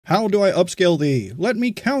How do I upscale thee? Let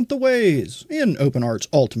me count the ways. In OpenArt's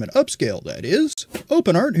Ultimate Upscale, that is.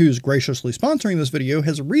 OpenArt, who's graciously sponsoring this video,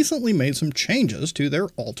 has recently made some changes to their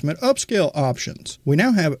Ultimate Upscale options. We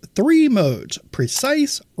now have 3 modes: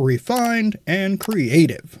 Precise, Refined, and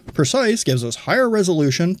Creative. Precise gives us higher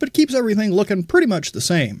resolution, but keeps everything looking pretty much the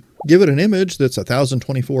same. Give it an image that's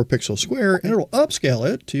 1024 pixels square and it'll upscale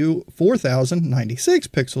it to 4096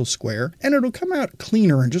 pixels square, and it'll come out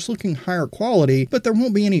cleaner and just looking higher quality, but there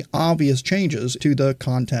won't be any obvious changes to the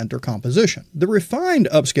content or composition. The refined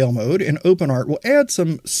upscale mode in OpenArt will add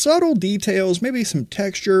some subtle details, maybe some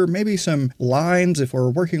texture, maybe some lines if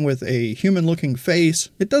we're working with a human looking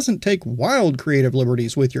face. It doesn't take wild creative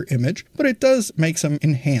liberties with your image, but it does make some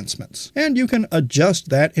enhancements. And you can adjust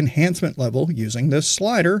that enhancement level using this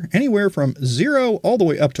slider, anywhere from 0 all the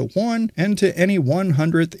way up to 1 and to any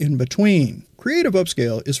 100th in between. Creative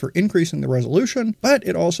Upscale is for increasing the resolution, but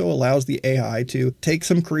it also allows the AI to take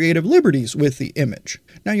some creative liberties with the image.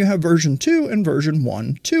 Now you have version 2 and version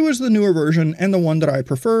 1. 2 is the newer version and the one that I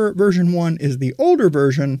prefer. Version 1 is the older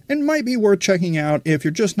version and might be worth checking out if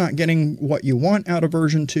you're just not getting what you want out of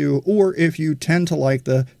version 2, or if you tend to like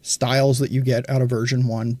the styles that you get out of version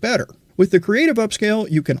 1 better. With the Creative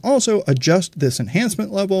Upscale, you can also adjust this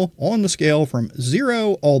enhancement level on the scale from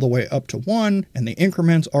 0 all the way up to 1, and the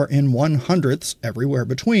increments are in 100ths everywhere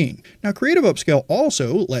between. Now, Creative Upscale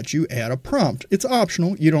also lets you add a prompt. It's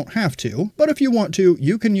optional, you don't have to, but if you want to,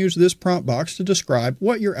 you can use this prompt box to describe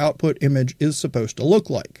what your output image is supposed to look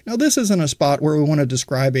like. Now, this isn't a spot where we want to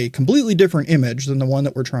describe a completely different image than the one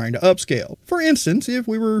that we're trying to upscale. For instance, if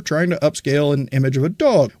we were trying to upscale an image of a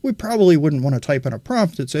dog, we probably wouldn't want to type in a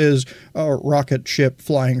prompt that says, a rocket ship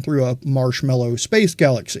flying through a marshmallow space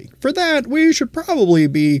galaxy. For that, we should probably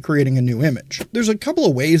be creating a new image. There's a couple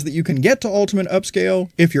of ways that you can get to Ultimate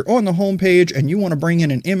Upscale. If you're on the home page and you want to bring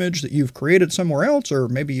in an image that you've created somewhere else, or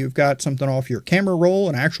maybe you've got something off your camera roll,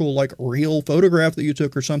 an actual like real photograph that you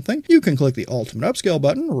took or something, you can click the Ultimate Upscale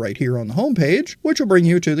button right here on the home page, which will bring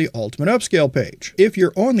you to the Ultimate Upscale page. If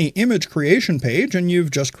you're on the image creation page and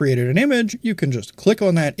you've just created an image, you can just click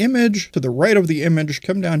on that image. To the right of the image,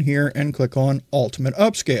 come down here and click on Ultimate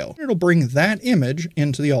Upscale. It'll bring that image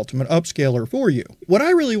into the Ultimate Upscaler for you. What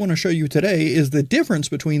I really want to show you today is the difference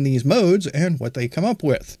between these modes and what they come up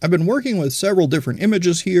with. I've been working with several different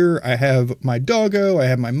images here. I have my doggo, I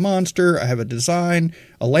have my monster, I have a design,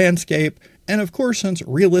 a landscape, and of course, since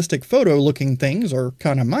realistic photo looking things are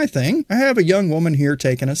kind of my thing, I have a young woman here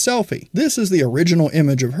taking a selfie. This is the original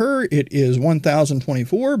image of her. It is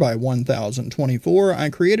 1024 by 1024. I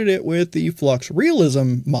created it with the Flux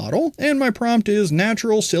Realism model, and my prompt is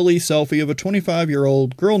natural silly selfie of a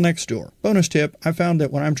 25-year-old girl next door. Bonus tip, I found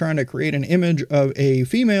that when I'm trying to create an image of a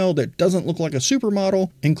female that doesn't look like a supermodel,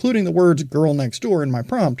 including the words girl next door in my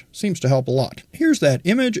prompt seems to help a lot. Here's that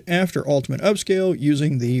image after Ultimate Upscale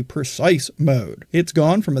using the Precise mode. It's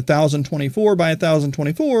gone from 1024 by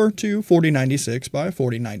 1024 to 4096 by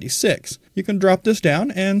 4096. You can drop this down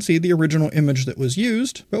and see the original image that was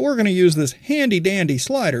used, but we're going to use this handy dandy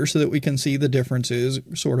slider so that we can see the differences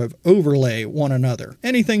sort of overlay one another.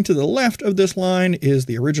 Anything to the left of this line is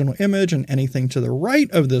the original image, and anything to the right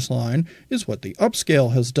of this line is what the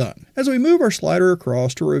upscale has done. As we move our slider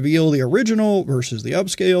across to reveal the original versus the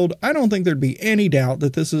upscaled, I don't think there'd be any doubt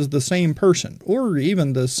that this is the same person, or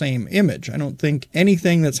even the same image. I don't think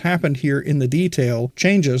anything that's happened here in the detail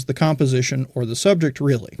changes the composition or the subject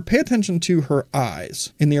really. Pay attention to her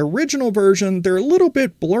eyes. In the original version, they're a little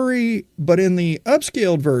bit blurry, but in the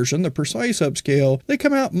upscaled version, the Precise Upscale, they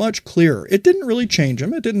come out much clearer. It didn't really change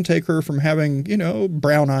them. It didn't take her from having,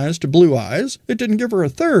 brown eyes to blue eyes. It didn't give her a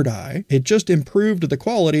third eye. It just improved the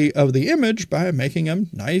quality of the image by making them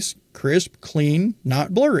nice, crisp, clean,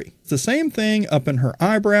 not blurry. It's the same thing up in her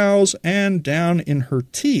eyebrows and down in her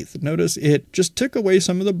teeth. Notice it just took away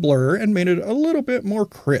some of the blur and made it a little bit more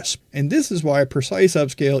crisp. And this is why Precise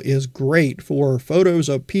Upscale is great for photos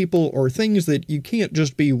of people or things that you can't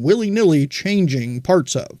just be willy-nilly changing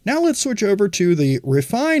parts of. Now let's switch over to the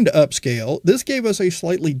Refined Upscale. This gave us a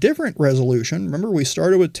slightly different resolution. Remember, we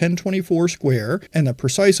started with 1024 square and the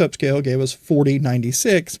Precise Upscale gave us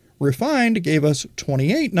 4096. Refined gave us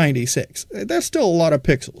 2896. That's still a lot of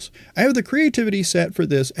pixels. I have the creativity set for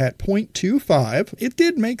this at 0.25. It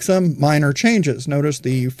did make some minor changes. Notice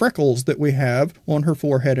the freckles that we have on her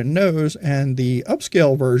forehead and nose, and the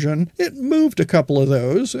upscale version, it moved a couple of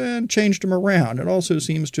those and changed them around. It also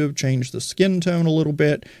seems to have changed the skin tone a little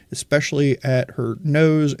bit, especially at her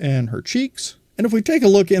nose and her cheeks. And if we take a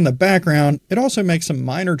look in the background, it also makes some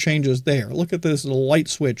minor changes there. Look at this light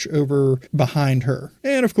switch over behind her.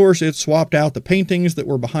 And of course, it swapped out the paintings that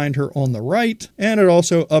were behind her on the right, and it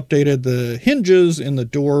also updated the hinges in the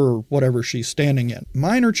door or whatever she's standing in.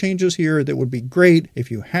 Minor changes here that would be great if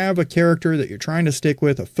you have a character that you're trying to stick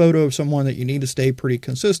with, a photo of someone that you need to stay pretty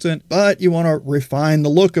consistent, but you want to refine the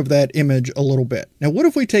look of that image a little bit. Now, what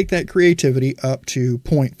if we take that creativity up to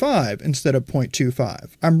 0.5 instead of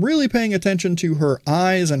 0.25? I'm really paying attention to her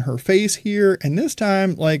eyes and her face here, and this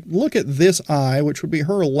time, like, look at this eye, which would be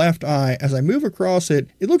her left eye. As I move across it,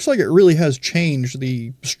 it looks like it really has changed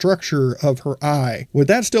the structure of her eye. Would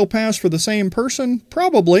that still pass for the same person?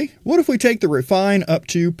 Probably. What if we take the refine up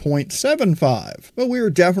to 0.75? Well, we're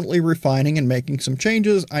definitely refining and making some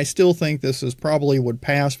changes. I still think this is probably would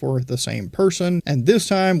pass for the same person. And this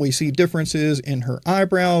time we see differences in her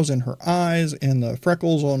eyebrows, in her eyes, in the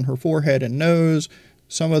freckles on her forehead and nose,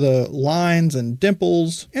 some of the lines and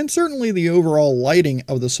dimples, and certainly the overall lighting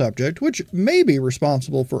of the subject, which may be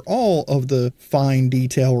responsible for all of the fine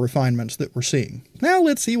detail refinements that we're seeing. Now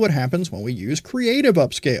let's see what happens when we use Creative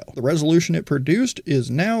Upscale. The resolution it produced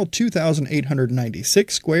is now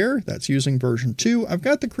 2896 square. That's using version 2. I've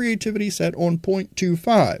got the creativity set on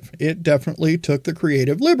 0.25. It definitely took the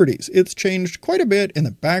creative liberties. It's changed quite a bit in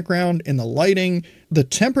the background, in the lighting. The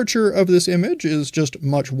temperature of this image is just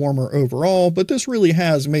much warmer overall, but this really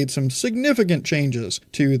has made some significant changes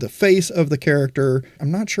to the face of the character.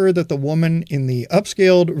 I'm not sure that the woman in the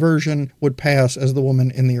upscaled version would pass as the woman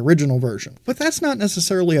in the original version, but that's not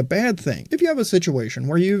necessarily a bad thing. If you have a situation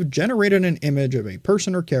where you've generated an image of a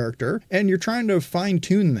person or character and you're trying to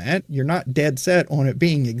fine-tune that, you're not dead set on it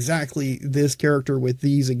being exactly this character with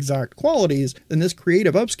these exact qualities, then this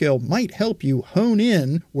Creative Upscale might help you hone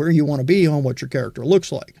in where you want to be on what your character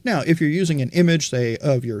looks like. Now, if you're using an image, say,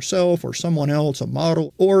 of yourself or someone else, a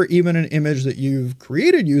model, or even an image that you've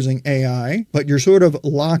created using AI, but you're sort of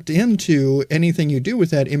locked into anything you do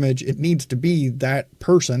with that image, it needs to be that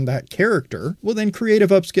person, that character, well then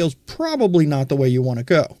Creative Upscale is probably not the way you want to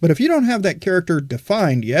go. But if you don't have that character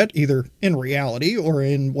defined yet, either in reality or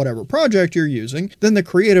in whatever project you're using, then the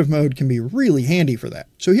creative mode can be really handy for that.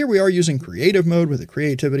 So here we are using creative mode with a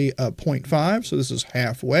creativity of 0.5, so this is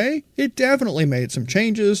halfway. It definitely made some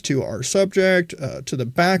changes to our subject, to the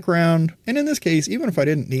background, and in this case, even if I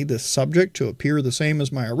didn't need this subject to appear the same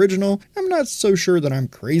as my original, I'm not so sure that I'm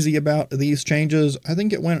crazy about these changes. I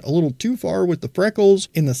think it went a little too far with the freckles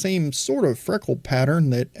in the same sort of freckle pattern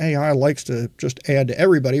that AI likes to just add to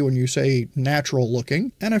everybody when you say natural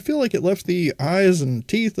looking, and I feel like it left the eyes and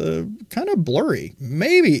teeth kind of blurry,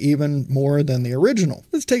 maybe even more than the original.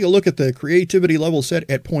 Let's take a look at the creativity level set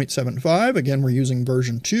at 0.75. Again, we're using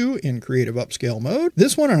version 2 in Creative Upscale mode.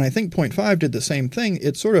 This one, and I think 0.5 did the same thing.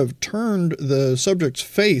 It sort of turned the subject's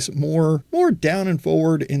face more down and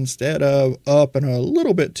forward instead of up and a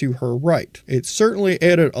little bit to her right. It certainly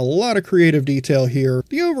added a lot of creative detail here.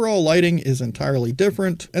 The overall lighting is entirely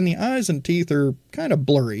different, and the eyes and teeth are kind of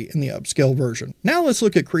blurry in the upscale version. Now let's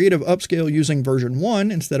look at Creative Upscale using version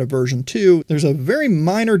 1 instead of version 2. There's a very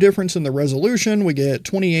minor difference in the resolution. We get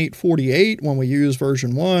 2848 when we use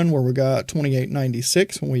version 1, where we got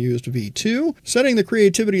 2896 when we used V2. Setting the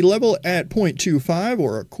creativity level at 0.25,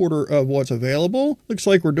 or a quarter of what's available. Looks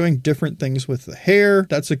like we're doing different things with the hair.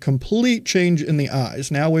 That's a complete change in the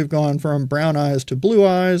eyes. Now we've gone from brown eyes to blue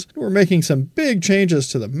eyes. We're making some big changes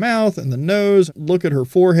to the mouth and the nose. Look at her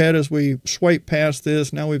forehead as we swipe past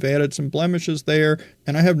this. Now we've added some blemishes there,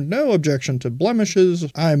 and I have no objection to blemishes.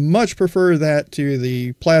 I much prefer that to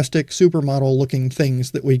the plastic supermodel looking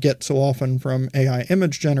things that we get so often from AI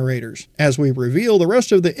image generators. As we reveal the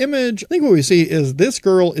rest of the image, I think what we see is this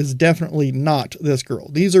girl is definitely not this girl.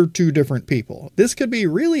 These are two different people. This could be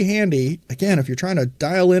really handy, again, if you're trying to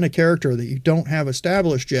dial in a character that you don't have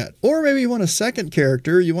established yet. Or maybe you want a second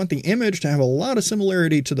character, you want the image to have a lot of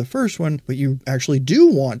similarity to the first one, but you actually do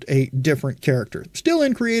want a different character. Still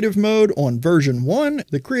in creative mode on version 1,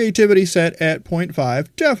 the creativity set at 0.5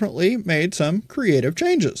 definitely made some creative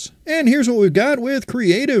changes. And here's what we've got with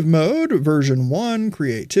creative mode, version 1,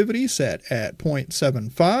 creativity set at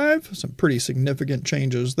 0.75. Some pretty significant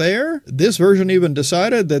changes there. This version even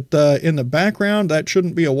decided that in the background, that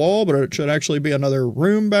shouldn't be a wall, but it should actually be another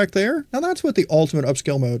room back there. Now that's what the Ultimate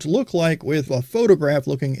Upscale modes look like with a photograph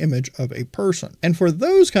looking image of a person. And for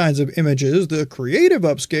those kinds of images, the creative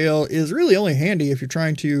upscale is really only handy if you're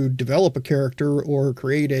trying to develop a character or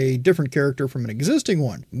create a different character from an existing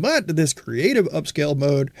one. But this creative upscale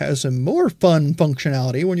mode has some more fun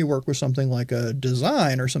functionality when you work with something like a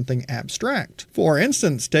design or something abstract. For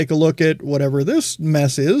instance, take a look at whatever this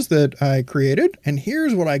mess is that I created, and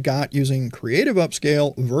here's what I got using Creative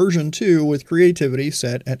Upscale version 2 with creativity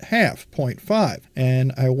set at half, 0.5.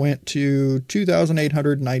 And I went to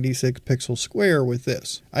 2896 pixels square with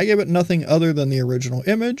this. I gave it nothing other than the original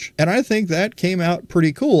image, and I think that came out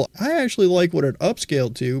pretty cool. I actually like what it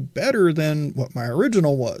upscaled to better than what my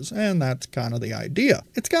original was, and that's kind of the idea.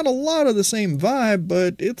 It's got a lot of the same vibe,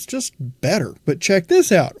 but it's just better. But check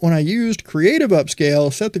this out. When I used Creative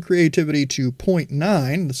Upscale, set the creativity to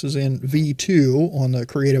 0.9, this is in V2 on the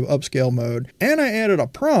Creative Upscale mode, and I added a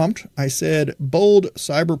prompt. I said bold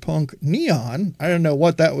cyberpunk neon. I didn't know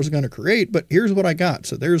what that was going to create, but here's what I got.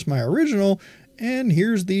 So there's my original, and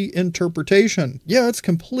here's the interpretation. Yeah, it's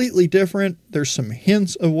completely different. There's some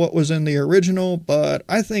hints of what was in the original, but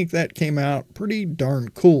I think that came out pretty darn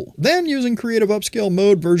cool. Then using Creative Upscale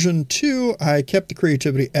mode version 2, I kept the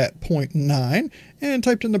creativity at 0.9 and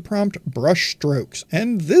typed in the prompt brush strokes.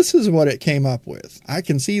 And this is what it came up with. I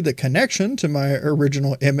can see the connection to my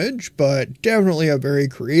original image, but definitely a very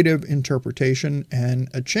creative interpretation and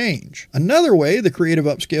a change. Another way the Creative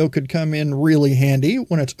Upscale could come in really handy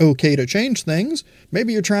when it's okay to change things.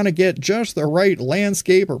 Maybe you're trying to get just the right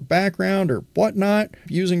landscape or background or whatnot.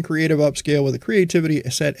 Using Creative Upscale with a creativity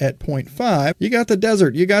set at 0.5, you got the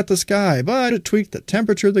desert, you got the sky, but it tweaked the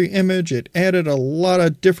temperature of the image. It added a lot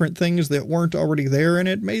of different things that weren't already there, and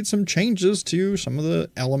it made some changes to some of the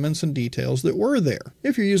elements and details that were there.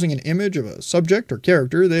 If you're using an image of a subject or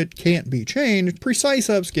character that can't be changed, precise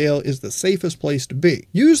upscale is the safest place to be.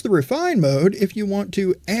 Use the refine mode if you want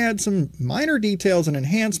to add some minor details and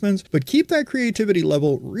enhancements, but keep that creativity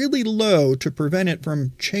level really low to prevent it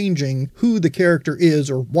from changing who the character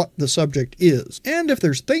is or what the subject is. And if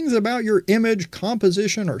there's things about your image,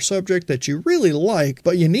 composition, or subject that you really like,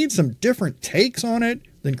 but you need some different takes on it,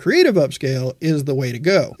 then Creative Upscale is the way to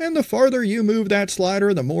go. And the farther you move that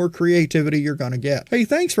slider, the more creativity you're going to get. Hey,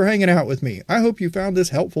 thanks for hanging out with me. I hope you found this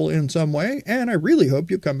helpful in some way, and I really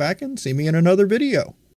hope you come back and see me in another video.